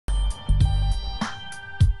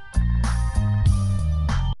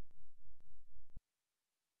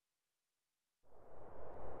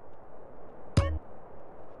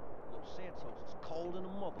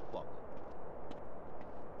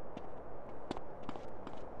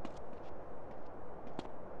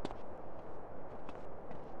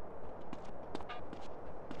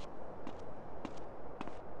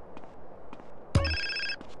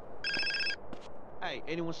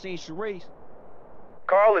Anyone seen Charisse?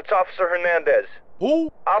 Carl, it's Officer Hernandez.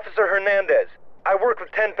 Who? Officer Hernandez. I work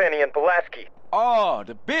with Tenpenny and Pulaski. Oh,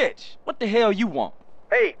 the bitch. What the hell you want?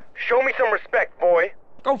 Hey, show me some respect, boy.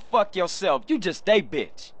 Go fuck yourself. You just a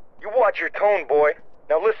bitch. You watch your tone, boy.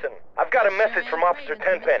 Now listen, I've got a message from Officer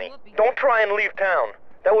Tenpenny. Don't try and leave town.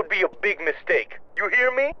 That would be a big mistake. You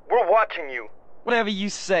hear me? We're watching you. Whatever you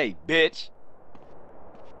say, bitch.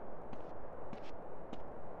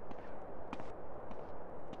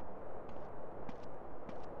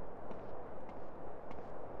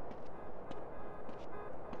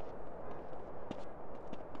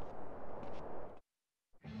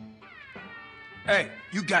 Hey,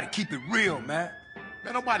 you gotta keep it real, man.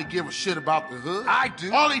 Man, nobody give a shit about the hood. I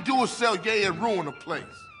do. All they do is sell yay and ruin the place.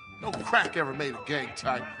 No crack ever made a gang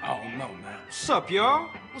type. I don't know, man. What's up, y'all?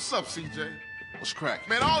 What's up, CJ? What's crack?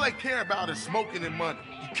 Man, all they care about is smoking and money.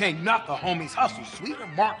 You can't knock a homie's hustle, sweet.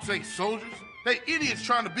 Them marks ain't soldiers. They idiots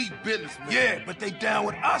trying to be businessmen. Yeah, but they down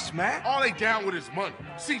with us, man. All they down with is money.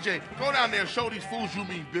 CJ, go down there and show these fools you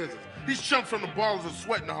mean business. These chumps from the ballers are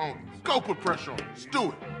sweating the homies. Go put pressure on them. Let's do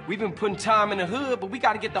it. We've been putting time in the hood, but we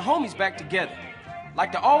gotta get the homies back together.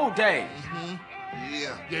 Like the old days.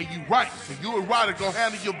 Yeah, you right. So you and Ryder gonna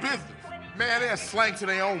handle your business. Man, they're slang to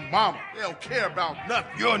their own mama. They don't care about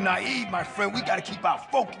nothing. You're naive, my friend. We gotta keep our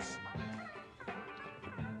focus.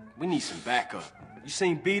 We need some backup. You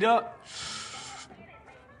seen Beat Up?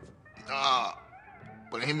 Nah,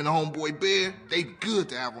 but him and the homeboy Bear, they good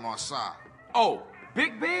to have on our side. Oh,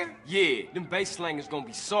 Big Bear? Yeah, them bass slangers gonna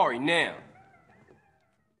be sorry now.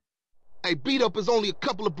 Hey, Beat Up is only a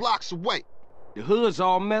couple of blocks away. The hood's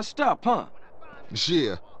all messed up, huh?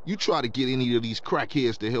 Yeah, you try to get any of these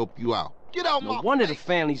crackheads to help you out. Get out my No wonder the face.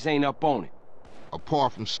 families ain't up on it.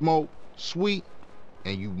 Apart from Smoke, Sweet,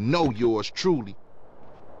 and you know yours truly.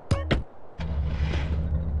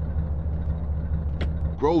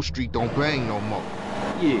 Grove Street don't bang no more.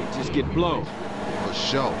 Yeah, just get blown. For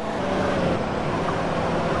sure.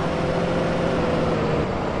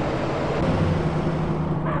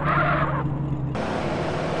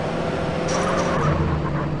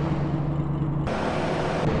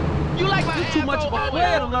 You too much of a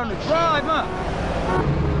player to learn to drive,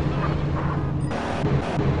 huh?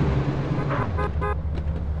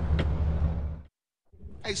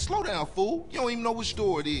 Hey, slow down, fool. You don't even know which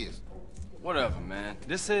door it is. Whatever, man.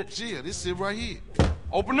 This it? Yeah, this it right here.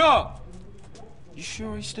 Open up! You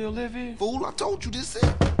sure he still live here? Fool, I told you this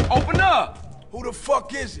it. Open up! Who the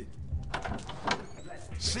fuck is it?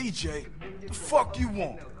 CJ, the fuck you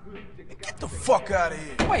want? Get the fuck out of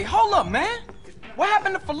here. Wait, hold up, man. What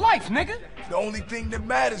happened to For Life, nigga? The only thing that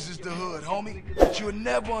matters is the hood, homie. But you'll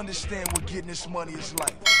never understand what getting this money is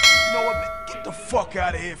like. You know what, man? Get the fuck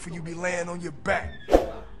out of here for you be laying on your back.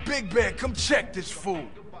 Big Bear, come check this fool.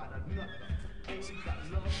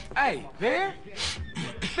 Hey, Bear?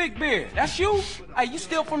 Big Bear, that's you? Hey, you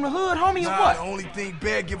still from the hood, homie, or Nah, what? the only thing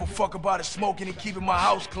Bear give a fuck about is smoking and keeping my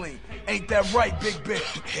house clean. Ain't that right, Big Bear?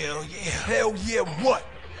 Hell yeah. Hell yeah, what?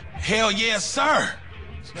 Hell yeah, sir.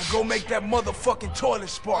 Now go make that motherfucking toilet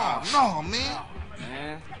spark. Oh, no, man.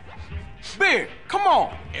 Man. Bear, come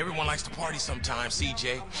on. Everyone likes to party sometimes,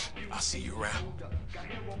 CJ. I'll see you around.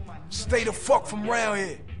 Stay the fuck from round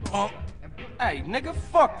here, punk. Hey, nigga,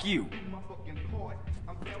 fuck you.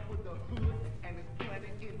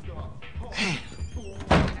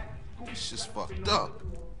 It's just fucked up.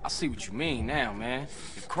 I see what you mean now, man.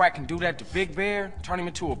 If Crack can do that to Big Bear, turn him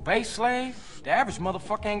into a base slave, the average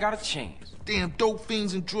motherfucker ain't got a chance. Damn dope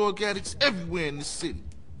fiends and drug addicts everywhere in the city.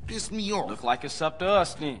 Piss me off. Look like it's up to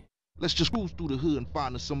us then. Let's just cruise through the hood and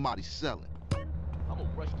find us somebody selling. I'm a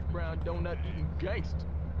rusty brown donut eating gangster.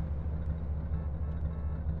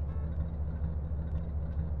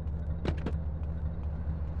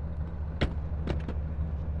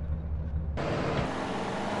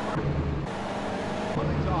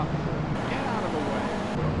 Get out of the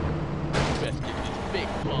way. Best get this big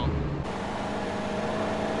punk.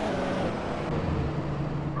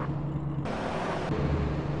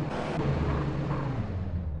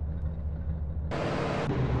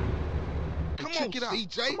 Come on, get out.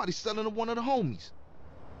 CJ. Somebody's selling to one of the homies.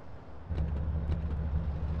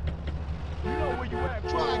 You know where you at,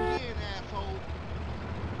 Try again, asshole.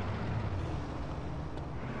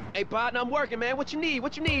 Hey, partner, I'm working, man. What you need?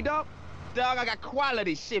 What you need, dog? Dog, I got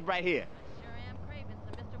quality shit right here. I sure am craving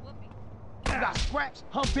some Mr. Whoopi. You got scraps,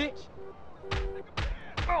 huh, bitch?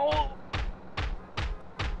 Oh!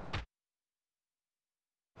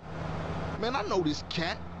 Man, I know this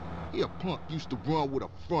cat. He a punk used to run with a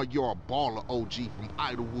front yard baller OG from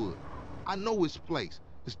Idlewood. I know his place.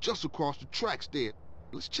 It's just across the tracks there.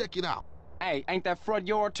 Let's check it out. Hey, ain't that front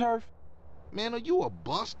yard turf? Man, are you a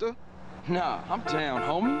buster? Nah, I'm down,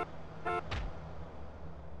 homie.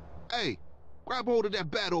 Hey, grab hold of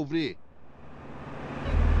that bat over there.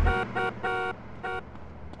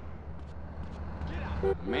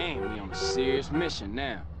 Man, we on a serious mission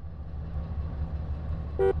now.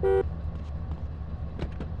 I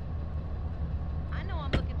know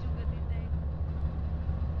I'm looking too good these days.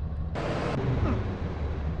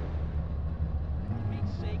 For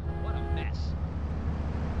Pete's sake, what a mess.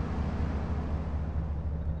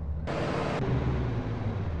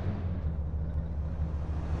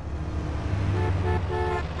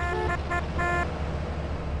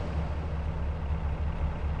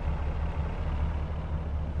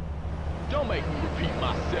 Don't make me repeat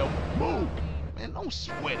myself. Move! Man, don't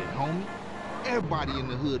sweat it, homie. Everybody in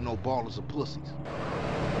the hood know ballers are pussies.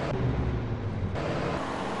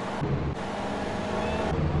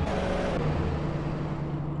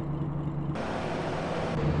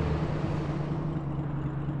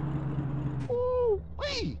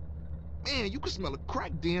 Ooh-wee! Man, you can smell a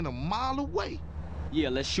crack den a mile away. Yeah,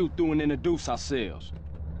 let's shoot through and introduce ourselves.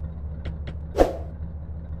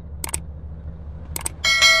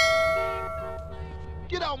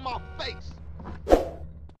 Get out my face!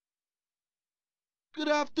 Good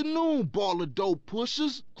afternoon, baller dope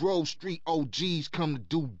pushers. Grove Street OGs come to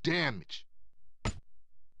do damage.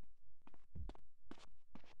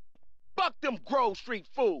 Fuck them Grove Street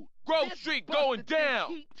fools. Grove Street going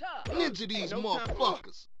down. Ninja these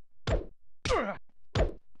motherfuckers.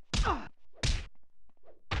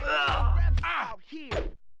 Out here.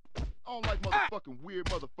 I don't like motherfucking weird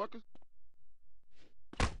motherfuckers.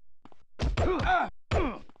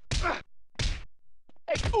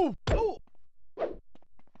 Hey, ooh, ooh.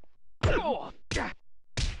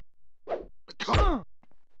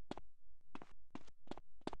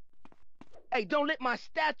 Hey, don't let my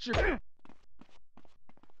stature.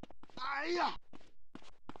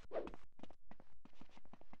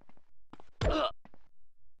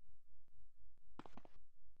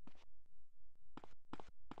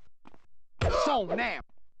 So now.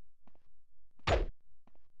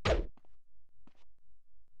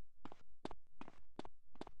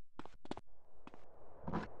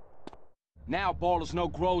 Now ballers know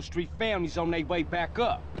Grove Street families on their way back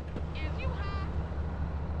up. Is you high?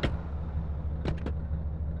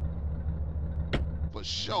 For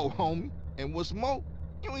sure, homie. And what's more,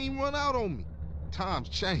 you ain't run out on me. Time's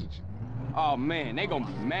changing. Oh man, they gonna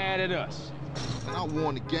be mad at us. And I'll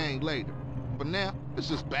warn the gang later. For now, let's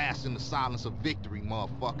just bask in the silence of victory,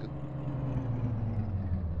 motherfucker.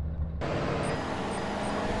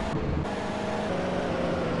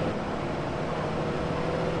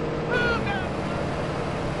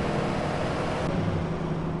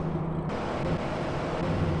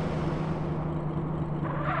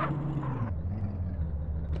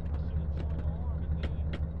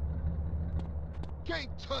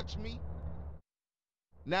 Can't touch me.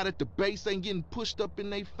 Now that the bass ain't getting pushed up in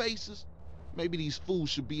their faces, maybe these fools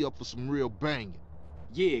should be up for some real banging.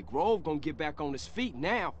 Yeah, Grove gonna get back on his feet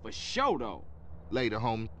now, for sure though. Later,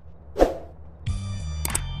 homie.